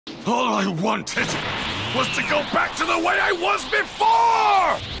All I wanted was to go back to the way I was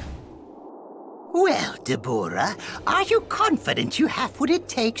before! Well, Deborah, are you confident you have what it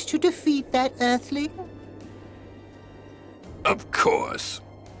takes to defeat that Earthling? Of course.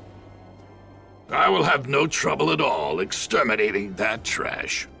 I will have no trouble at all exterminating that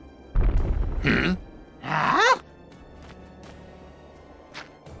trash. Huh?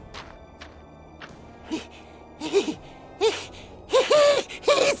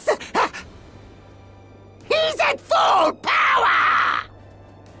 He's at full power!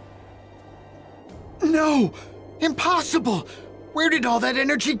 No! Impossible! Where did all that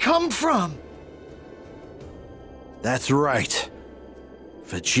energy come from? That's right.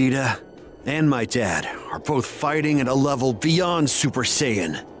 Vegeta and my dad are both fighting at a level beyond Super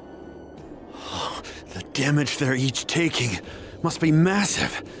Saiyan. The damage they're each taking must be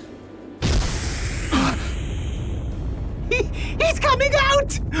massive. He's coming out!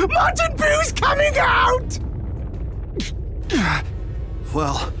 Majin Buu's coming out!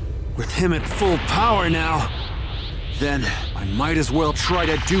 Well, with him at full power now, then I might as well try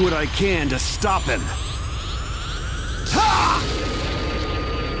to do what I can to stop him. Ha!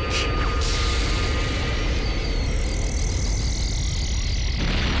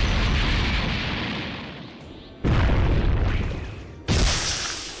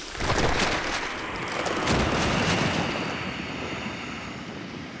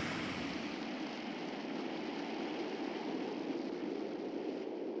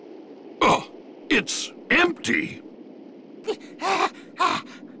 It's empty.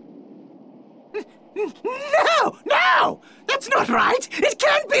 No! That's not right! It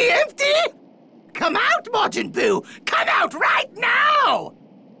can't be empty! Come out, Majin Buu! Come out right now!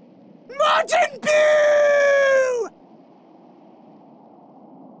 Majin Buu!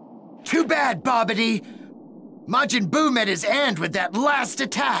 Too bad, Bobbity. Majin Buu met his end with that last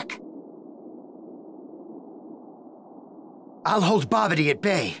attack. I'll hold Bobbity at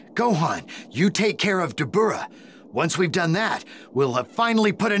bay. Gohan, you take care of Deborah. Once we've done that, we'll have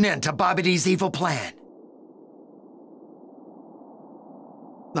finally put an end to Bobbity's evil plan.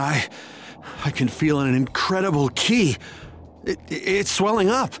 I can feel an incredible ki. It's swelling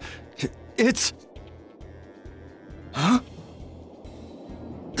up. It's... Huh?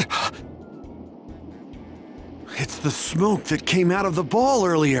 It's the smoke that came out of the ball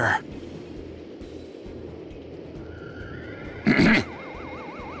earlier.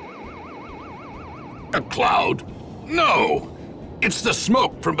 A cloud? No! It's the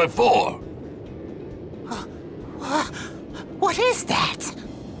smoke from before. What is that?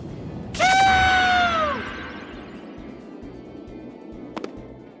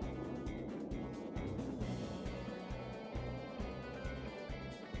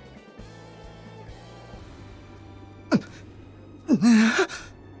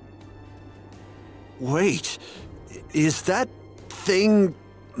 Wait, is that thing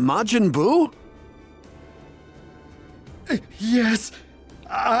Majin Buu? Yes,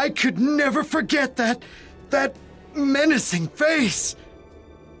 I could never forget that menacing face.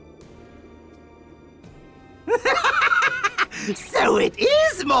 So it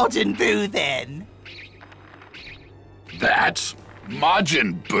is Majin Buu, then? That's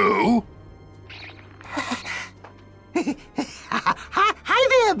Majin Buu? Hi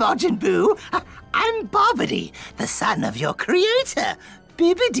there, Majin Buu. I'm Bobbity, the son of your creator,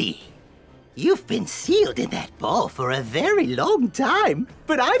 Bibbidi. You've been sealed in that ball for a very long time,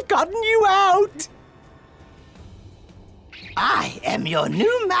 but I've gotten you out. I am your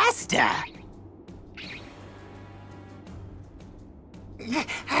new master.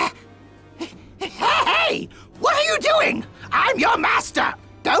 Hey! What are you doing? I'm your master!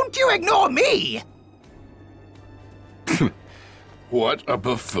 Don't you ignore me! What a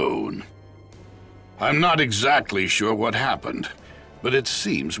buffoon. I'm not exactly sure what happened, but it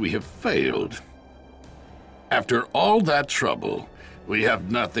seems we have failed. After all that trouble, we have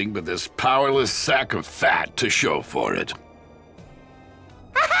nothing but this powerless sack of fat to show for it.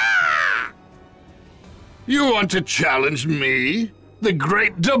 You want to challenge me, the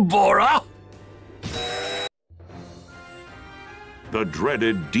great Deborah? The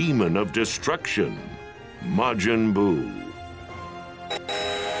dreaded demon of destruction, Majin Buu.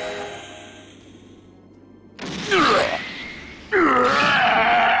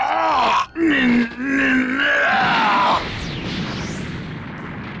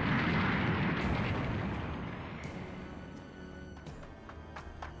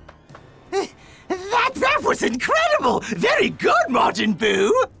 That was incredible! Very good, Majin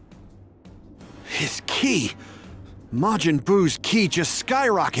Buu! His ki! Majin Buu's ki just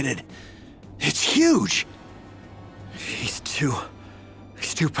skyrocketed. It's huge! He's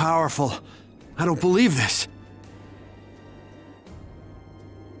He's too powerful. I don't believe this.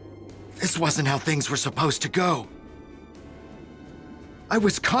 This wasn't how things were supposed to go. I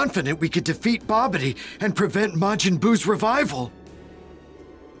was confident we could defeat Babidi and prevent Majin Buu's revival.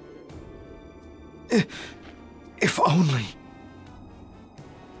 If only...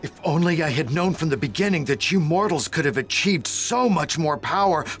 If only I had known from the beginning that you mortals could have achieved so much more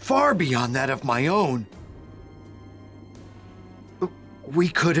power, far beyond that of my own. We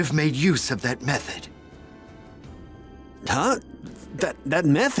could have made use of that method. Huh? That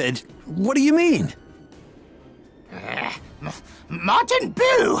method? What do you mean? Majin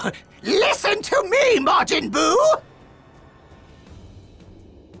Buu! Listen to me, Majin Buu!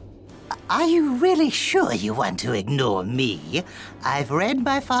 Are you really sure you want to ignore me? I've read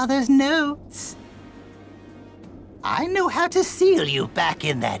my father's notes. I know how to seal you back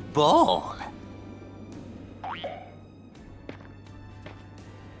in that ball.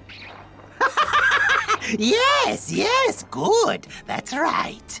 Yes, good. That's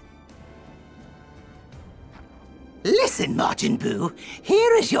right. Listen, Majin Buu,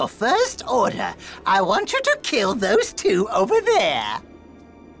 here is your first order. I want you to kill those two over there.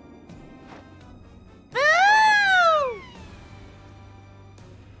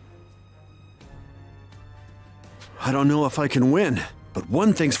 I don't know if I can win, but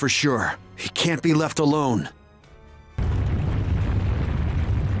one thing's for sure. He can't be left alone.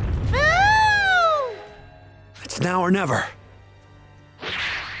 It's now or never.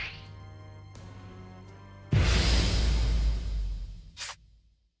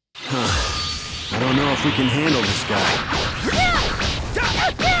 I don't know if we can handle this guy.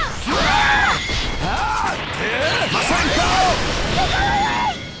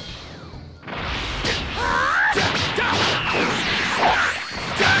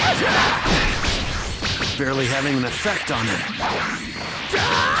 Barely having an effect on him.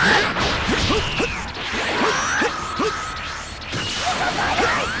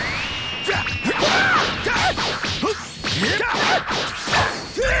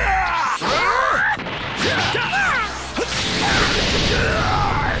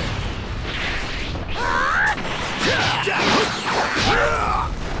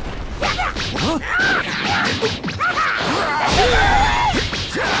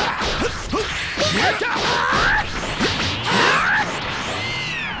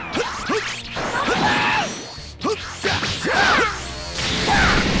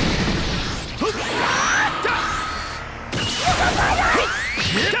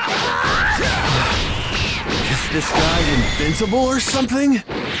 Is this guy invincible or something?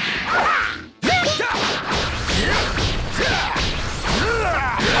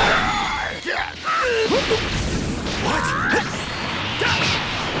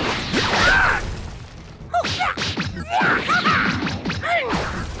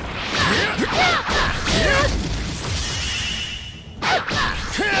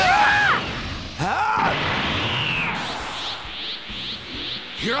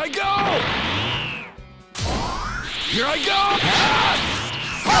 Here I go! Here I go!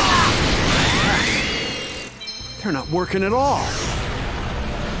 They're not working at all.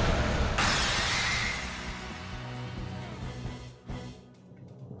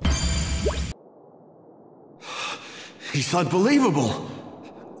 He's unbelievable.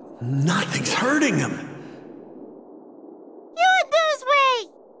 Nothing's hurting him. You're Boo's way!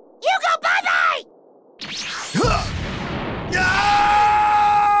 You go bandai!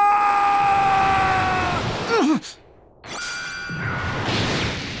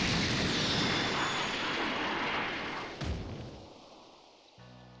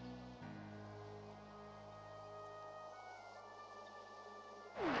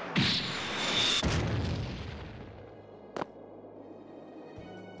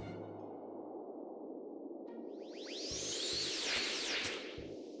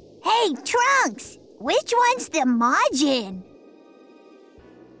 Hey, Trunks! Which one's the Majin?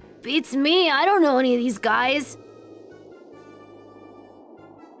 Beats me, I don't know any of these guys.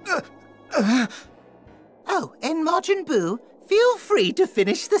 Oh, and Majin Buu, feel free to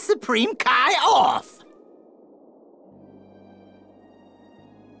finish the Supreme Kai off.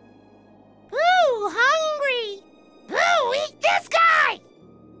 Boo, hungry! Boo, eat this guy!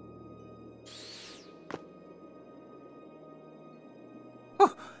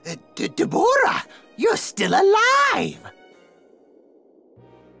 Oh, Deborah, you're still alive!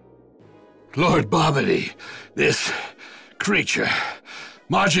 Lord Babidi, this creature,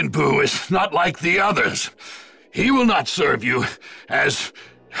 Majin Buu, is not like the others. He will not serve you as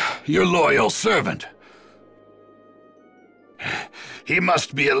your loyal servant. He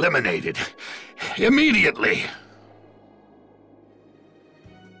must be eliminated immediately.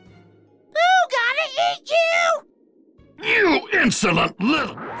 eat you! You insolent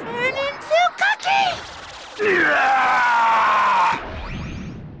little... Turn into cookie!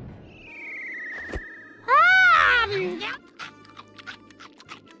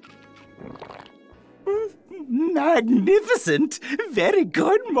 Magnificent! Very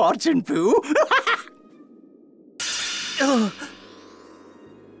good, Majin Buu!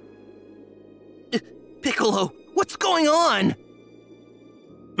 Piccolo, what's going on?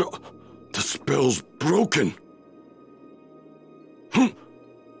 The spell's broken.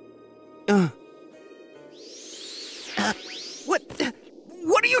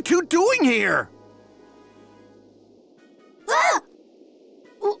 What are you two doing here?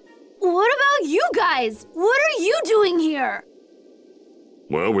 What about you guys? What are you doing here?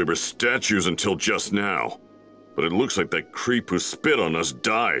 Well, we were statues until just now. But it looks like that creep who spit on us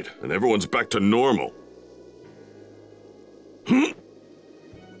died, and everyone's back to normal.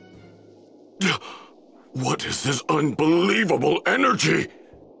 What is this unbelievable energy?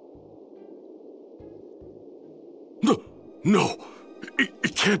 No,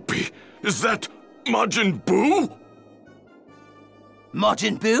 it can't be. Is that Majin Buu?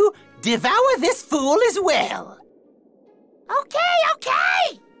 Majin Buu, devour this fool as well. Okay!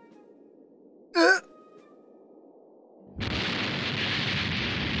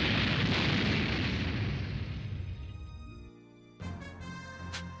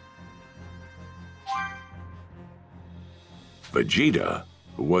 Vegeta,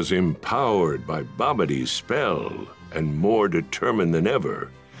 who was empowered by Babidi's spell and more determined than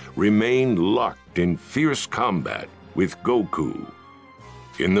ever, remained locked in fierce combat with Goku.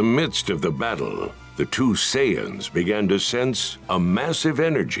 In the midst of the battle, the two Saiyans began to sense a massive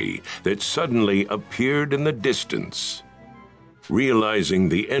energy that suddenly appeared in the distance. Realizing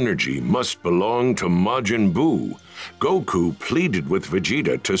the energy must belong to Majin Buu, Goku pleaded with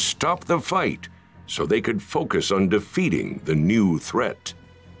Vegeta to stop the fight so they could focus on defeating the new threat.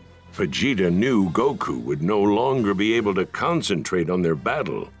 Vegeta knew Goku would no longer be able to concentrate on their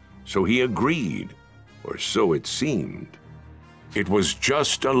battle, so he agreed, or so it seemed. It was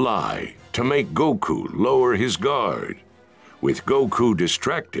just a lie to make Goku lower his guard. With Goku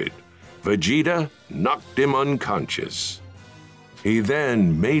distracted, Vegeta knocked him unconscious. He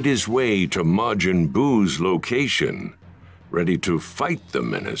then made his way to Majin Buu's location, ready to fight the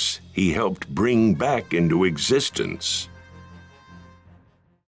menace he helped bring back into existence.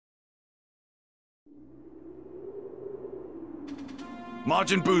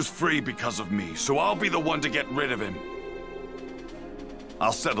 Majin Buu's free because of me, so I'll be the one to get rid of him.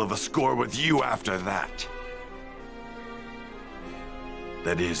 I'll settle the score with you after that.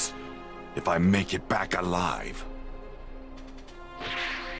 That is, if I make it back alive.